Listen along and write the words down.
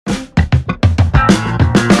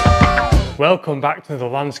Welcome back to the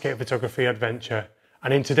landscape photography adventure,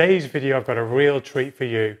 and in today's video I've got a real treat for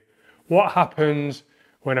you. What happens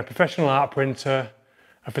when a professional art printer,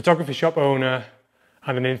 a photography shop owner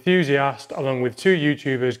and an enthusiast along with two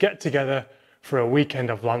YouTubers get together for a weekend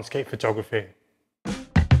of landscape photography.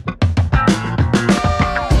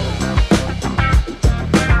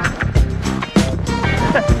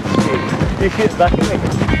 You shoot back at me.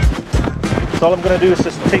 So all I'm going to do is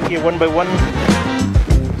just take you one by one.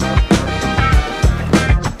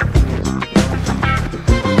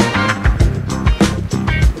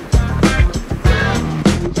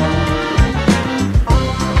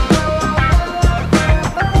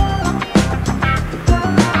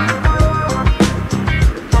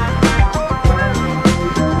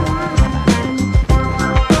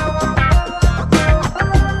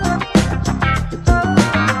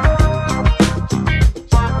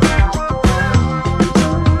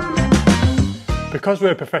 Because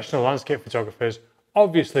we're professional landscape photographers,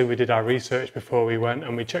 obviously we did our research before we went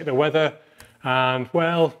and we checked the weather and,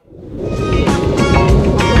 well,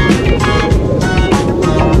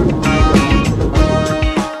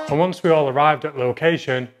 and once we all arrived at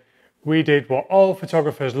location, we did what all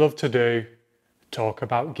photographers love to do, talk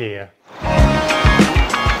about gear.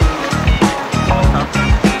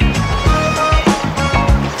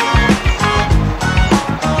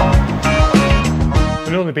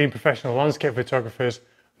 And only being professional landscape photographers,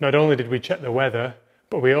 not only did we check the weather,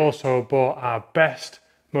 but we also bought our best,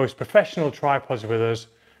 most professional tripods with us,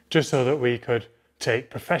 just so that we could take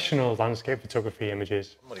professional landscape photography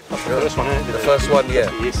images. The first one, isn't it? The first one,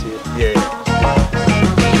 yeah. Yeah.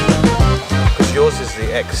 Because yours is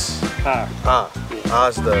the X.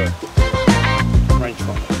 R's the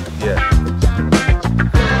rangefinder. Yeah.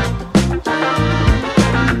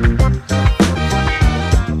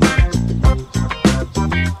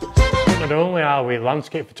 Not only are we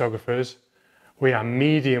landscape photographers, we are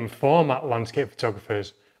medium format landscape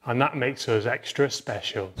photographers, and that makes us extra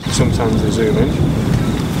special. Sometimes they zoom in.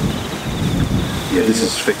 Yeah, this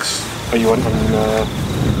is fixed. Oh, you went on...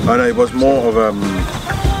 Oh no, it was more of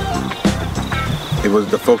it was,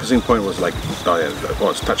 the focusing point was like, oh yeah,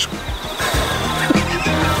 well, it's touch.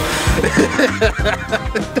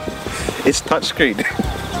 It's touchscreen.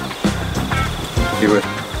 You were...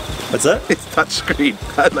 What's that? It's touchscreen.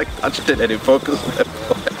 I like touched it and it focused.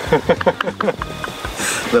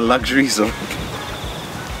 The luxuries of...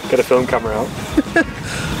 Get a film camera out.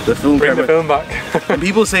 The film Bring camera. the film back.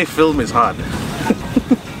 People say film is hard.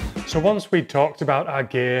 So once we'd talked about our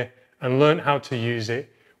gear and learnt how to use it,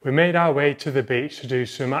 we made our way to the beach to do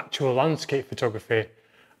some actual landscape photography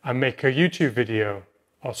and make a YouTube video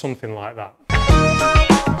or something like that.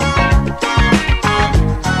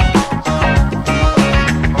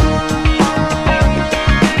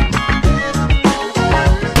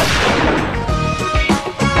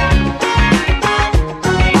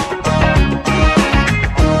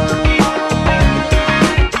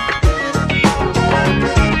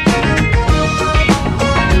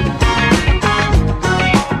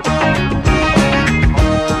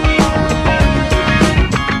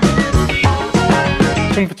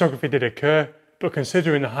 Some photography did occur, but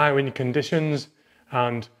considering the high wind conditions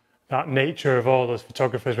and that nature of all those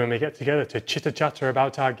photographers when we get together to chitter-chatter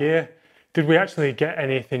about our gear, did we actually get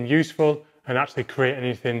anything useful and actually create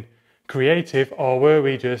anything creative, or were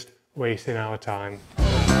we just wasting our time?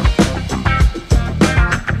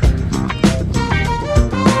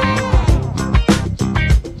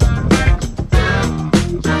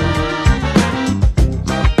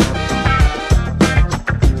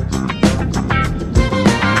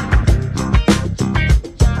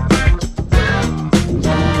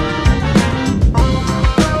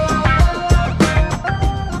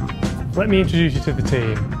 Let me introduce you to the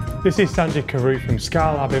team. This is Sanjay Karu from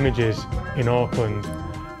Skylab Images in Auckland,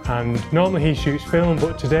 and normally he shoots film,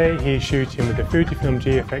 but today he's shooting with the Fujifilm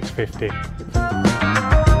GFX 50.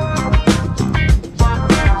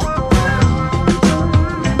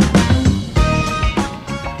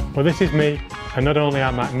 Well, this is me, and not only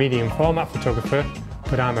am I a medium format photographer,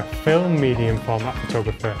 but I'm a film medium format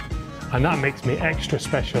photographer, and that makes me extra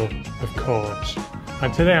special, of course.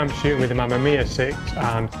 And today I'm shooting with the Mamiya 6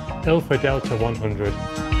 and Ilford Delta 100.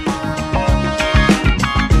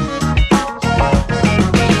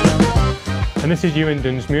 And this is Ewan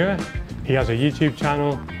Dunsmuir. He has a YouTube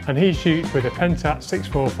channel and he shoots with a Pentax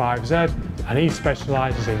 645Z and he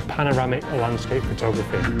specialises in panoramic landscape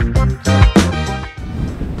photography.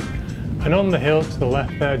 And on the hill to the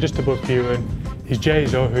left there, just above Ewan, is Jay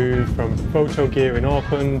Zohu from Photo Gear in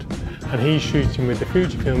Auckland, and he's shooting with the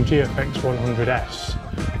Fujifilm GFX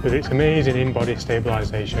 100S with its amazing in-body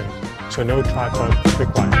stabilisation, so no tripod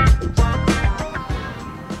required.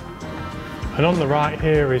 And on the right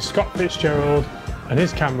here is Scott Fitzgerald, and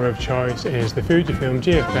his camera of choice is the Fujifilm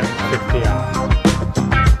GFX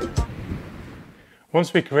 50R.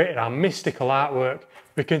 Once we created our mystical artwork,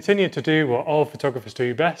 we continued to do what all photographers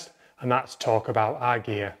do best, and that's talk about our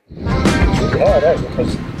gear. Yeah, I know,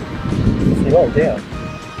 because if you roll down,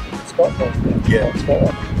 Scott rolls down. Yeah. Scott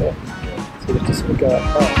up. Yeah. So we just sort of go up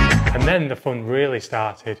high. And then the fun really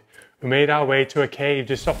started. We made our way to a cave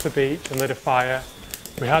just off the beach and lit a fire.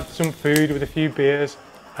 We had some food with a few beers,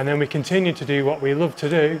 and then we continued to do what we love to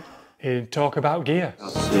do, is talk about gear.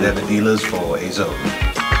 They're the dealers for ASO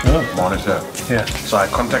monitor. Yeah. So I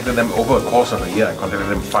contacted them over a course of a year. I contacted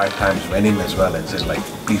them 5 times, went in as well and said like,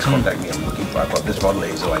 please contact me. I'm looking for, I've got this model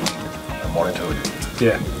ASO, I need a monitor with it.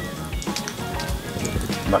 Yeah.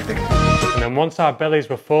 Nothing. And then once our bellies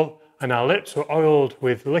were full and our lips were oiled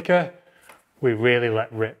with liquor, we really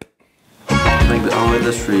let rip. I think that our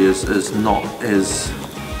industry is not as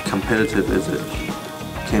competitive as it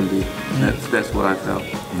can be. That's what I felt.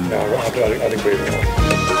 No, I'd agree with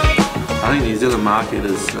that. I think the New Zealand market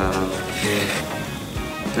is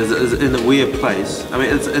in a weird place. I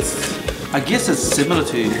mean, I guess it's similar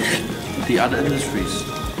to the other industries.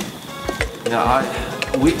 You know,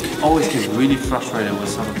 we always get really frustrated with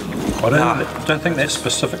some of them. I don't think that's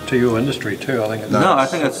specific to your industry too. I think it's I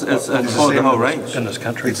think it's for the whole range in this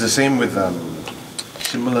country. It's the same with,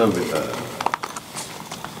 similar with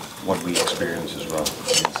what we experience as well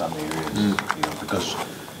in some areas. You know, because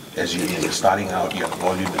as you're starting out, your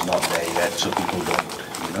volume is not there yet, so people don't,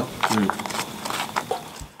 you know.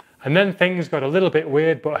 And then things got a little bit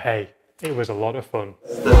weird, but hey, it was a lot of fun.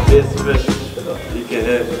 It's the best fish you can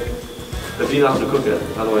have if you know how to cook it.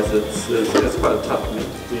 Otherwise, it's quite tough meat.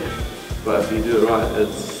 Yeah. But if you do it right,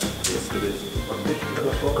 it's the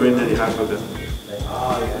best. Greenland hard cooker.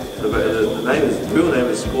 Oh yeah. The real name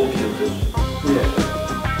is scorpion fish. Yeah.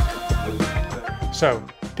 So,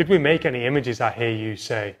 did we make any images, I hear you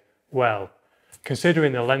say? Well,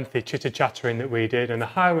 considering the lengthy chitter-chattering that we did and the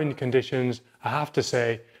high wind conditions, I have to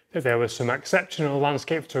say that there were some exceptional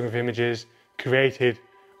landscape photography images created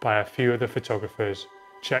by a few other photographers.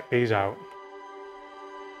 Check these out.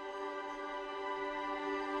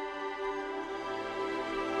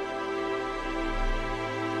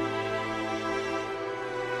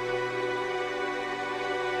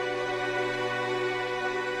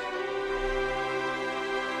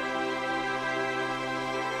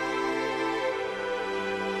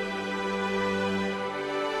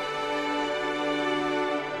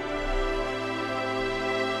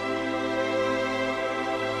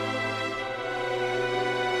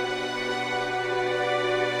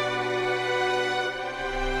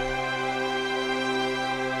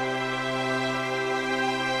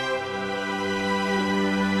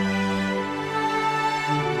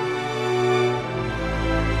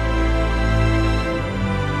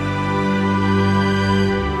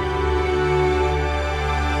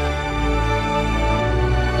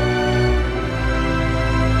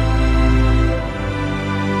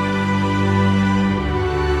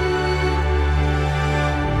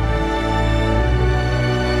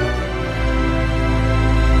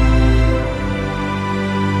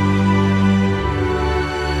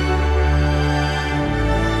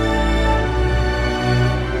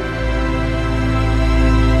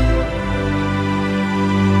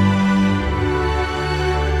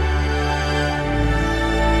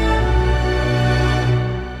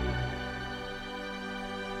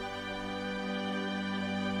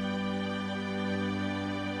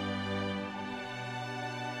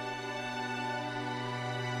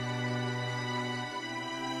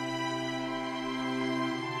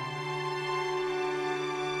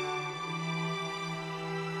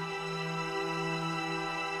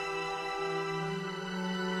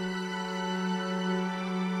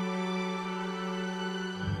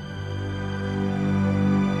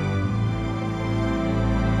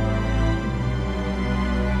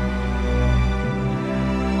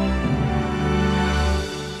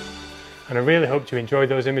 And I really hope you enjoyed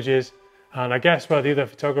those images. And I guess, well, the other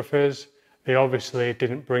photographers, they obviously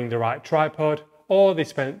didn't bring the right tripod, or they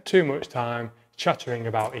spent too much time chattering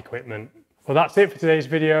about equipment. Well, that's it for today's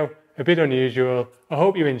video. A bit unusual. I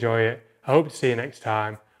hope you enjoy it. I hope to see you next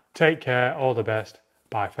time. Take care, all the best.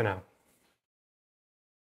 Bye for now.